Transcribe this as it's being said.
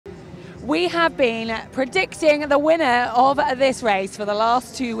We have been predicting the winner of this race for the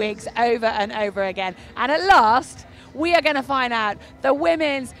last 2 weeks over and over again. And at last, we are going to find out the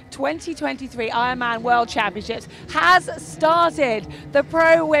Women's 2023 Ironman World Championships has started. The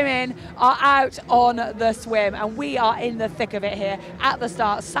pro women are out on the swim and we are in the thick of it here at the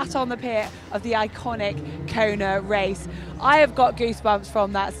start, sat on the pier of the iconic Kona race. I have got goosebumps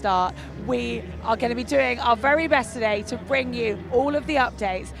from that start. We are going to be doing our very best today to bring you all of the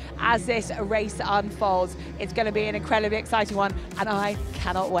updates as this race unfolds. It's going to be an incredibly exciting one and I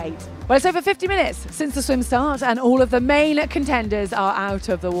cannot wait. Well, it's over 50 minutes since the swim starts and all of the main contenders are out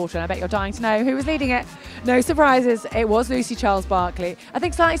of the water. And I bet you're dying to know who was leading it. No surprises, it was Lucy Charles-Barclay. I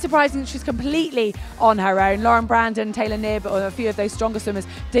think slightly surprising she's completely on her own. Lauren Brandon, Taylor Knibb, or a few of those stronger swimmers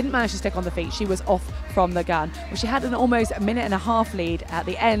didn't manage to stick on the feet. She was off from the gun. Well, she had an almost minute-and-a-half lead at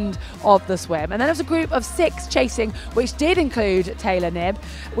the end of the swim. And then there was a group of 6 chasing, which did include Taylor Knibb.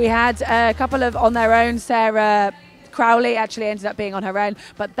 We had a couple of on their own. Sarah Crowley actually ended up being on her own,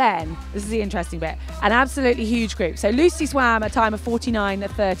 but then, this is the interesting bit, an absolutely huge group. So Lucy swam a time of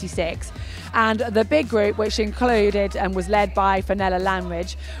 49:36, and the big group, which included and was led by Fenella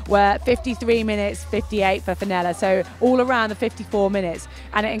Langridge, were 53 minutes 58 for Fenella, so all around the 54 minutes,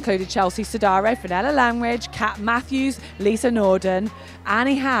 and it included Chelsea Sodaro, Fenella Langridge, Kat Matthews, Lisa Norden,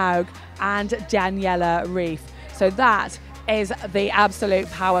 Annie Haug, and Daniela Reef. So that is the absolute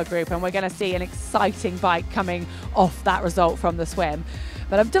power group, and we're going to see an exciting bike coming off that result from the swim.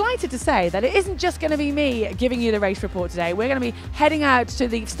 But I'm delighted to say that it isn't just going to be me giving you the race report today. We're going to be heading out to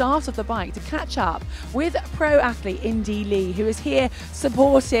the start of the bike to catch up with pro athlete Indy Lee, who is here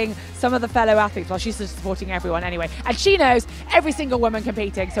supporting some of the fellow athletes. Well, she's just supporting everyone anyway, and she knows every single woman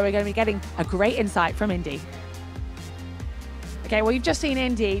competing, so we're going to be getting a great insight from Indy. Okay, well, you've just seen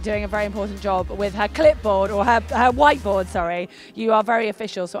Indy doing a very important job with her clipboard, or her whiteboard, sorry. You are very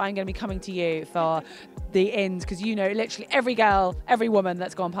official, so I'm going to be coming to you for the ins, because you know literally every girl, every woman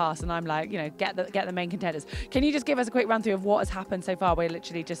that's gone past, and I'm like, you know, get the main contenders. Can you just give us a quick run through of what has happened so far? We're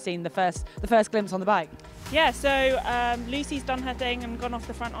literally just seen the first glimpse on the bike. Yeah, so Lucy's done her thing and gone off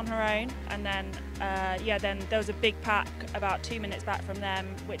the front on her own, and then then there was a big pack about 2 minutes back from them,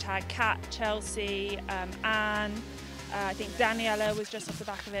 which had Kat, Chelsea, Anne. I think Daniela was just off the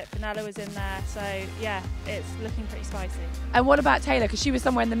back of it. Fenella was in there, so yeah, it's looking pretty spicy. And what about Taylor? Because she was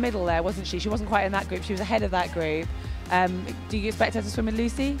somewhere in the middle there, wasn't she? She wasn't quite in that group. She was ahead of that group. Do you expect her to swim with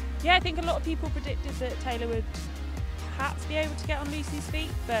Lucy? Yeah, I think a lot of people predicted that Taylor would perhaps be able to get on Lucy's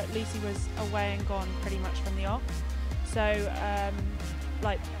feet, but Lucy was away and gone pretty much from the off. So,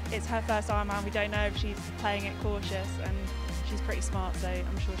 it's her first Ironman. We don't know if she's playing it cautious, and she's pretty smart, so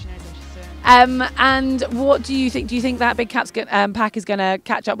I'm sure she knows what she's doing. And what do you think? Do you think that big pack is going to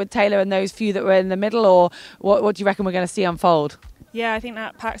catch up with Taylor and those few that were in the middle, or what do you reckon we're going to see unfold? Yeah, I think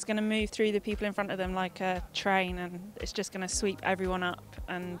that pack's going to move through the people in front of them like a train, and it's just going to sweep everyone up,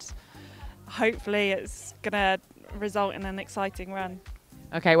 and hopefully it's going to result in an exciting run.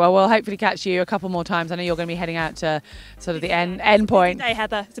 Okay, well, we'll hopefully catch you a couple more times. I know you're going to be heading out to sort of the end point. It's a busy day,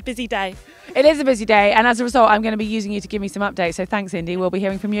 Heather. It's a busy day. It is a busy day, and as a result, I'm going to be using you to give me some updates. So thanks, Indy. We'll be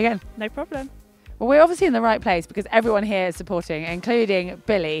hearing from you again. No problem. Well, we're obviously in the right place because everyone here is supporting, including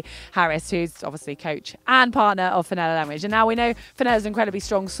Billy Harris, who's obviously coach and partner of Fenella Langridge. And now we know Fenella's an incredibly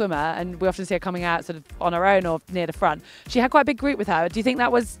strong swimmer, and we often see her coming out sort of on her own or near the front. She had quite a big group with her. Do you think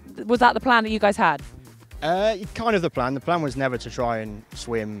that was that the plan that you guys had? Kind of the plan. The plan was never to try and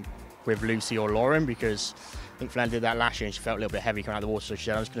swim with Lucy or Lauren, because I think Fenella did that last year and she felt a little bit heavy coming out of the water, so she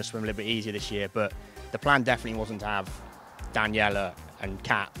said I was going to swim a little bit easier this year. But the plan definitely wasn't to have Daniela and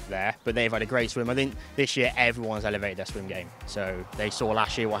Kat there, but they've had a great swim. I think this year everyone's elevated their swim game, so they saw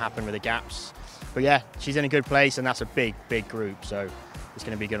last year what happened with the gaps. But yeah, she's in a good place, and that's a big group, so it's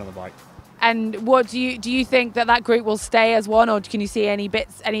going to be good on the bike. And what do you think that group will stay as one, or can you see any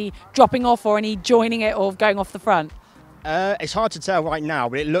bits, any dropping off or any joining it or going off the front? It's hard to tell right now,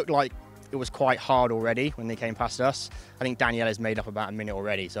 but it looked like it was quite hard already when they came past us. I think Daniela's made up about a minute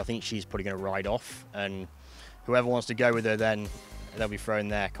already, so I think she's probably going to ride off, and whoever wants to go with her, then they'll be throwing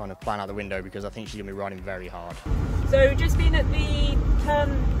their kind of plan out the window, because I think she's going to be riding very hard. So we've just been at the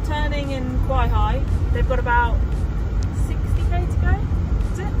turning in Quai High. They've got about 60k to go.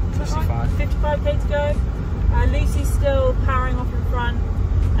 Is it? 55. 55k to go. Lucy's still powering off in front,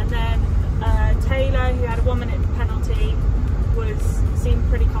 and then Taylor, who had a 1 minute penalty, seemed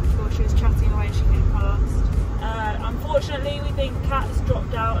pretty comfortable. She was chatting away as she came past. Unfortunately, we think Kat has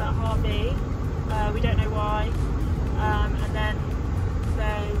dropped out at Harvey. We don't know why. And then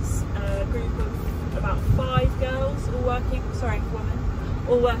there's a group of about 5 girls all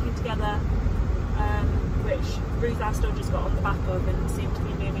working together, which Ruth Astor just got on the back of and seemed to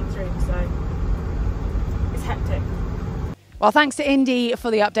be moving through. So Well, thanks to Indy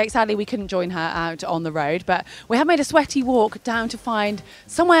for the update. Sadly, we couldn't join her out on the road, but we have made a sweaty walk down to find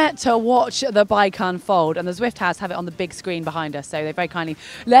somewhere to watch the bike unfold. And the Zwift House have it on the big screen behind us, so they very kindly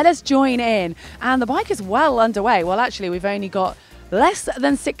let us join in. And the bike is well underway. Well, actually, we've only got less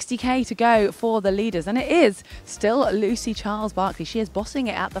than 60k to go for the leaders, and it is still Lucy Charles-Barclay. She is bossing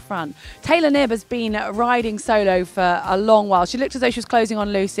it at the front. Taylor Knibb has been riding solo for a long while. She looked as though she was closing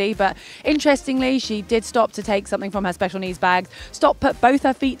on Lucy, but interestingly, she did stop to take something from her special needs bag, put both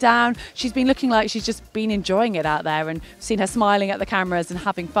her feet down. She's been looking like she's just been enjoying it out there, and seen her smiling at the cameras and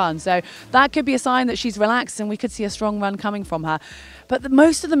having fun. So that could be a sign that she's relaxed, and we could see a strong run coming from her. But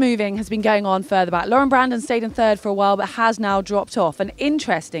most of the moving has been going on further back. Lauren Brandon stayed in third for a while, but has now dropped off. And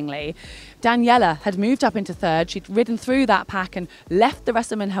interestingly, Daniela had moved up into third. She'd ridden through that pack and left the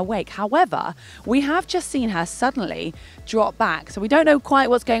rest of them in her wake. However, we have just seen her suddenly drop back. So we don't know quite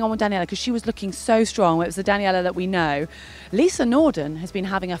what's going on with Daniela, because she was looking so strong. It was the Daniela that we know. Lisa Norden has been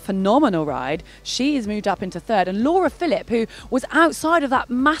having a phenomenal ride. She has moved up into third. And Laura Phillip, who was outside of that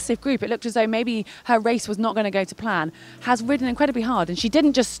massive group, it looked as though maybe her race was not going to go to plan, has ridden incredibly hard. And she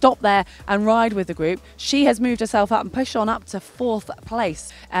didn't just stop there and ride with the group. She has moved herself up and pushed on up to fourth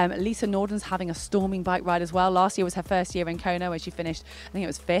place. Lisa Norden's having a storming bike ride as well. Last year was her first year in Kona, where she finished, I think it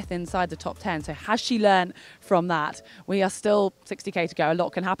was 5th inside the top 10. So has she learned from that? We are still 60k to go. A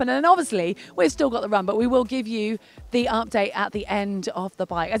lot can happen. And obviously, we've still got the run, but we will give you the update at the end of the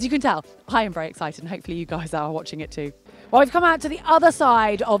bike. As you can tell, I am very excited, and hopefully you guys are watching it too. Well, we've come out to the other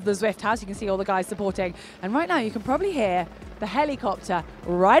side of the Zwift House. You can see all the guys supporting. And right now you can probably hear the helicopter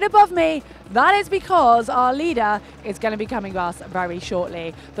right above me. That is because our leader is going to be coming to us very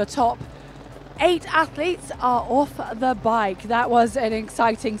shortly. The top 8 athletes are off the bike. That was an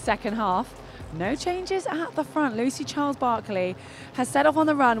exciting second half. No changes at the front. Lucy Charles-Barclay has set off on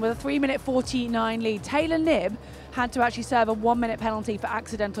the run with a 3-minute 49 lead. Taylor Knibb had to actually serve a 1-minute penalty for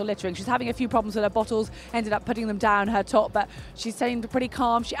accidental littering. She's having a few problems with her bottles, ended up putting them down her top, but she seemed pretty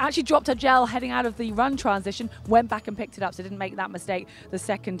calm. She actually dropped her gel heading out of the run transition, went back and picked it up, so didn't make that mistake the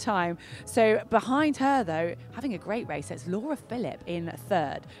second time. So behind her, though, having a great race, it's Laura Phillip in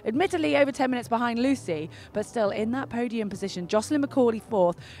third. Admittedly, over 10 minutes behind Lucy, but still in that podium position. Jocelyn McCauley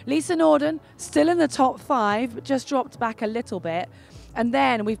fourth. Lisa Norden still in the top 5, but just dropped back a little bit. And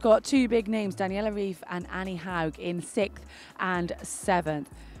then we've got 2 big names, Daniela Reef and Annie Haug in 6th and 7th.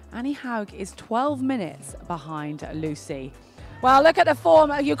 Annie Haug is 12 minutes behind Lucy. Well, look at the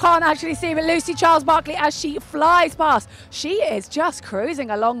form. You can't actually see, but Lucy Charles-Barclay, as she flies past, she is just cruising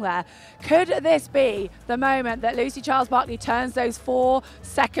along there. Could this be the moment that Lucy Charles-Barclay turns those 4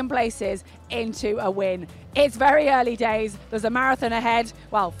 second places into a win? It's very early days. There's a marathon ahead.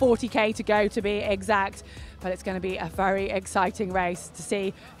 Well, 40k to go to be exact. But it's going to be a very exciting race to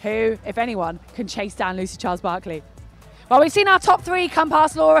see who, if anyone, can chase down Lucy Charles-Barclay. Well, we've seen our top 3 come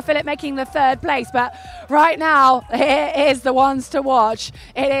past Laura Phillip making the 3rd place, but right now, here is the ones to watch.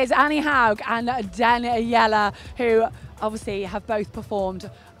 It is Annie Haug and Daniela, who obviously have both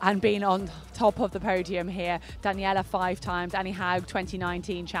performed and been on top of the podium here. Daniela 5 times, Annie Haug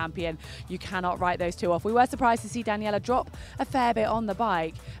 2019 champion. You cannot write those 2 off. We were surprised to see Daniela drop a fair bit on the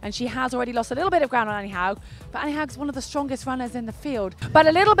bike, and she has already lost a little bit of ground on Annie Haug, but Annie Haug's one of the strongest runners in the field. But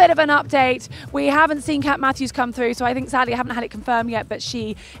a little bit of an update. We haven't seen Kat Matthews come through, so I think sadly I haven't had it confirmed yet, but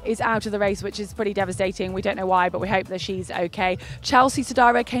she is out of the race, which is pretty devastating. We don't know why, but we hope that she's okay. Chelsea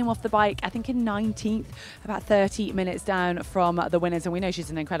Sodaro came off the bike, I think in 19th, about 30 minutes down from the winners, and we know she's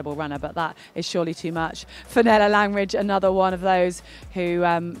an incredible runner, but that is surely too much. Fenella Langridge, another one of those who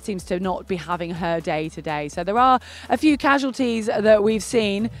seems to not be having her day today. So there are a few casualties that we've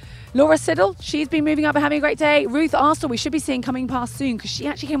seen. Laura Siddle, she's been moving up and having a great day. Ruth Arstle, we should be seeing coming past soon, because she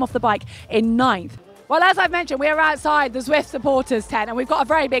actually came off the bike in 9th. Well, as I've mentioned, we are outside the Zwift supporters tent, and we've got a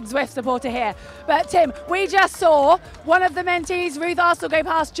very big Zwift supporter here. But Tim, we just saw one of the mentees, Ruth Arstle, go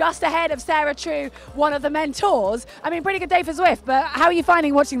past just ahead of Sarah True, one of the mentors. I mean, pretty good day for Zwift, but how are you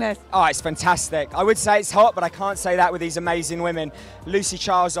finding watching this? Oh, it's fantastic. I would say it's hot, but I can't say that with these amazing women. Lucy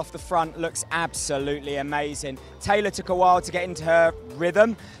Charles off the front looks absolutely amazing. Taylor took a while to get into her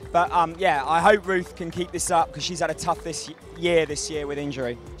rhythm, but yeah, I hope Ruth can keep this up, because she's had a tough this year with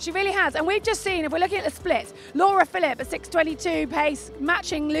injury. She really has, and we've just seen, if we're looking at the split, Laura Phillip at 6:22 pace,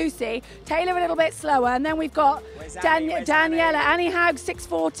 matching Lucy. Taylor a little bit slower, and then we've got Daniela, Annie Haug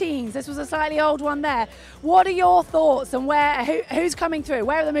 6:14s. This was a slightly old one there. What are your thoughts, and who's coming through?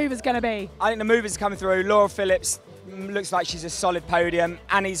 Where are the movers going to be? I think the movers are coming through. Laura Phillips looks like she's a solid podium.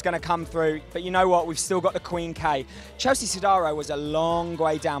 Annie's going to come through, but you know what? We've still got the Queen K. Chelsea Sodaro was a long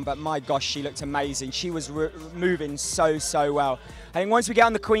way down, but my gosh, she looked amazing. She was moving so well. I think once we get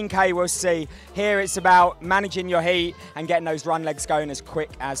on the Queen K, we'll see. Here it's about managing your heat and getting those run legs going as quick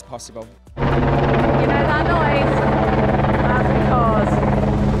as possible. You know that noise? That's because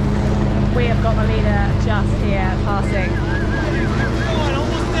we have got the leader just here passing.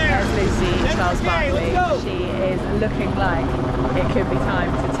 There's Lucy Charles-Barclay. She is looking like it could be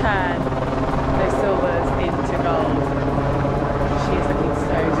time to turn those silvers into gold. She is looking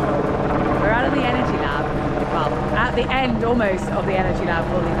so strong. We're out of the energy lab. Well, at the end almost of the energy lab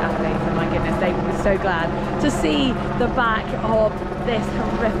for all these athletes, and my goodness, they were so glad to see the back of this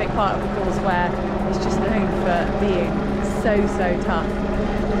horrific part of the course where it's just known for being so tough.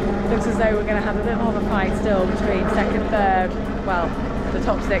 Looks as though we're going to have a bit more of a fight still between second, third, well, the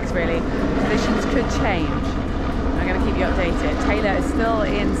top six really. Positions could change. I'm going to keep you updated. Taylor is still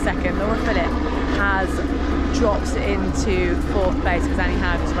in second. Laura Philipp has dropped into fourth place because Annie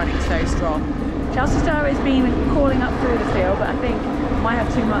Howe is running so strong. Chelsea Star has been crawling up through the field, but I think might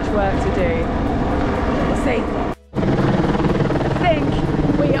have too much work to do. We'll see. I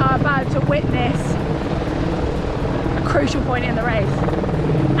think we are about to witness a crucial point in the race.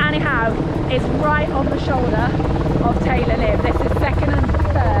 Annie Howe is right on the shoulder of Taylor Liv. This is second and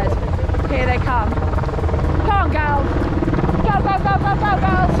third. Here they come. Come on, girls. Go,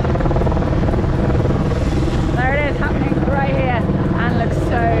 girls. There it is, happening right here. And looks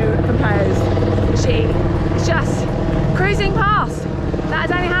so composed. She is just cruising past. That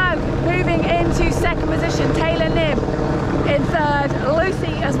is Annie Howe moving into second position. Taylor Liv in third.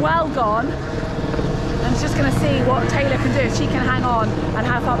 Lucy as well gone. And just going to see what Taylor can do, if she can hang on, and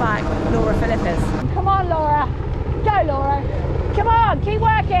how far back Laura Philipp is. Come on, Laura. Go, Laura. Come on, keep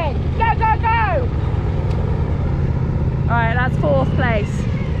working. Go, go, go. All right, that's fourth place.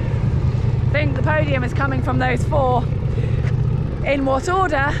 I think the podium is coming from those four. In what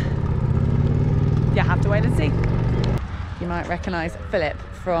order? You have to wait and see. You might recognise Philipp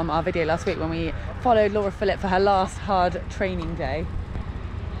from our video last week when we followed Laura Philipp for her last hard training day.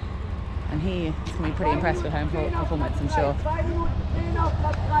 And he is going to be pretty impressed with her performance, I'm sure.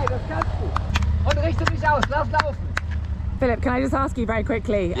 Philipp, can I just ask you very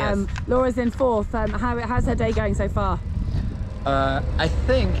quickly? Yes. Laura's in fourth. How's her day going so far? I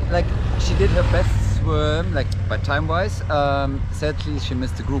think she did her best swim, by time-wise. Sadly, she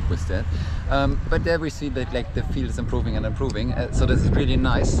missed the group with that. But there we see that the field is improving and improving. So this is really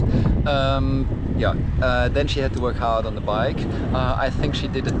nice. Then she had to work hard on the bike. I think she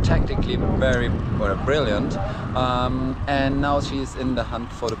did it tactically very brilliant. And now she's in the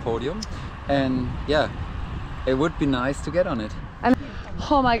hunt for the podium. And yeah, it would be nice to get on it.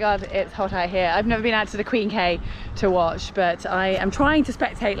 Oh my god, it's hot out here. I've never been out to the Queen K to watch, but I am trying to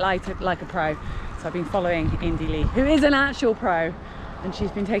spectate like a pro. So I've been following Indy Lee, who is an actual pro, and she's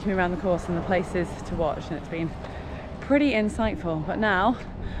been taking me around the course and the places to watch, and it's been pretty insightful. But now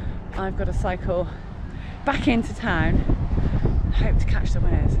I've got to cycle back into town, hope to catch the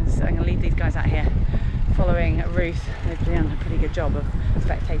winners. So I'm going to leave these guys out here following Ruth. They've done a pretty good job of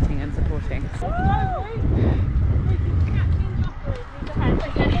spectating and supporting.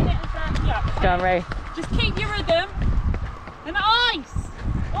 Go on, Ray. Just keep your rhythm. And ice!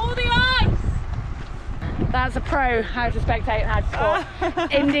 All the ice! That's a pro how to spectate and how to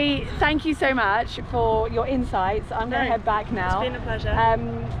sport. Indy, thank you so much for your insights. I'm going to head back now. It's been a pleasure.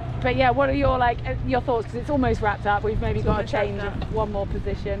 But yeah, what are your thoughts? Because it's almost wrapped up. We've maybe got a change of one more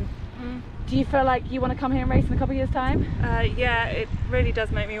position. Do you feel like you want to come here and race in a couple of years' time? Yeah, it really does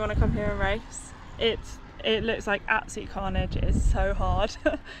make me want to come here and race. It looks like absolute carnage. It is so hard.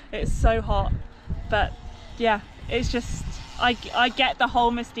 It's so hot. But yeah, it's just, I get the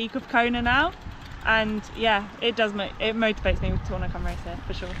whole mystique of Kona now. And yeah, it motivates me to want to come race here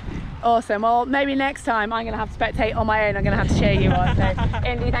for sure. Awesome. Well, maybe next time I'm going to have to spectate on my own. I'm going to have to cheer you on. So,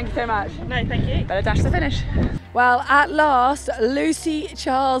 Indy, thank you so much. No, thank you. Better dash the finish. Well, at last, Lucy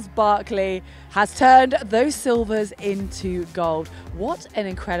Charles-Barclay has turned those silvers into gold. What an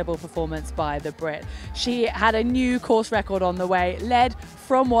incredible performance by the Brit. She had a new course record on the way, led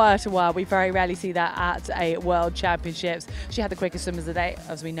from wire to wire. We very rarely see that at a World Championships. She had the quickest swim of the day,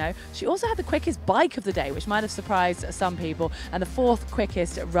 as we know. She also had the quickest bike of the day, which might have surprised some people, and the fourth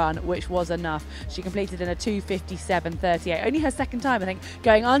quickest run, which was enough. She completed in a 2:57.38. Only her second time, I think,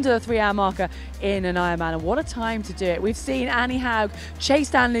 going under the 3-hour marker in an Ironman, and what a time to do it. We've seen Annie Howe chase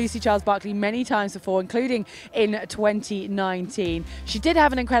down Lucy Charles-Barclay many 3 times before, including in 2019. She did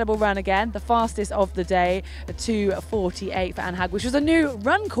have an incredible run again, the fastest of the day, 2:48 for Anne Hag, which was a new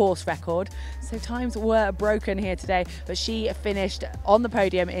run course record. So times were broken here today, but she finished on the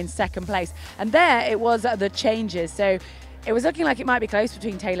podium in 2nd place. And there it was the changes. So it was looking like it might be close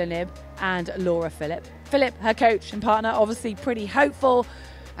between Taylor Knibb and Laura Philipp. Philipp, her coach and partner, obviously pretty hopeful.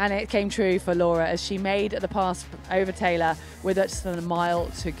 And it came true for Laura as she made the pass over Taylor with just a mile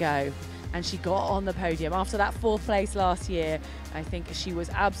to go. And she got on the podium. After that 4th place last year, I think she was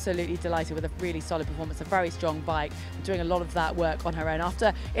absolutely delighted with a really solid performance, a very strong bike, doing a lot of that work on her own.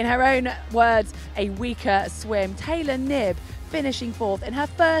 After, in her own words, a weaker swim, Taylor Knibb finishing 4th in her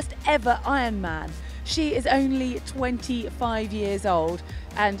first ever Ironman. She is only 25 years old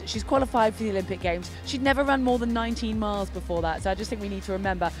and she's qualified for the Olympic Games. She'd never run more than 19 miles before that. So I just think we need to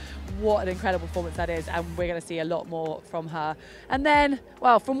remember what an incredible performance that is, and we're going to see a lot more from her. And then,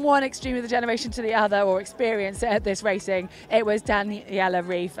 well, from one extreme of the generation to the other, or experience at this racing, it was Daniela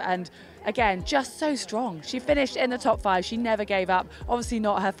Ryf, and again, just so strong. She finished in the top 5. She never gave up. Obviously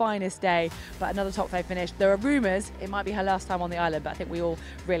not her finest day, but another top 5 finish. There are rumours it might be her last time on the island, but I think we all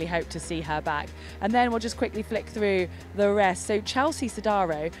really hope to see her back. And then we'll just quickly flick through the rest. So Chelsea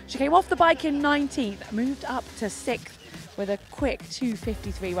Sodaro, she came off the bike in 19th, moved up to 6th with a quick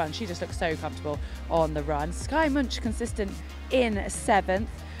 2:53 run. She just looks so comfortable on the run. Sky Munch consistent in 7th.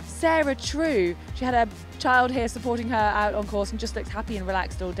 Sarah True, she had a child here supporting her out on course and just looked happy and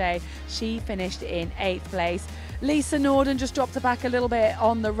relaxed all day. She finished in 8th place. Lisa Norden just dropped her back a little bit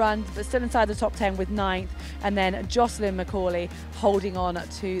on the run, but still inside the top 10 with 9th. And then Jocelyn McCauley holding on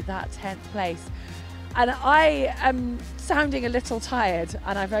to that 10th place. And I am sounding a little tired,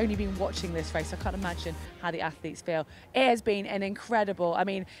 and I've only been watching this race, so I can't imagine how the athletes feel. It has been an incredible, I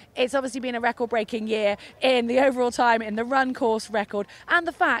mean, it's obviously been a record-breaking year in the overall time, in the run course record, and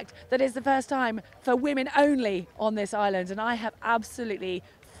the fact that it's the first time for women only on this island, and I have absolutely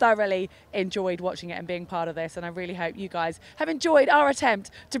thoroughly enjoyed watching it and being part of this, and I really hope you guys have enjoyed our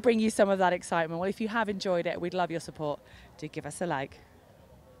attempt to bring you some of that excitement. Well, if you have enjoyed it, we'd love your support. Do give us a like.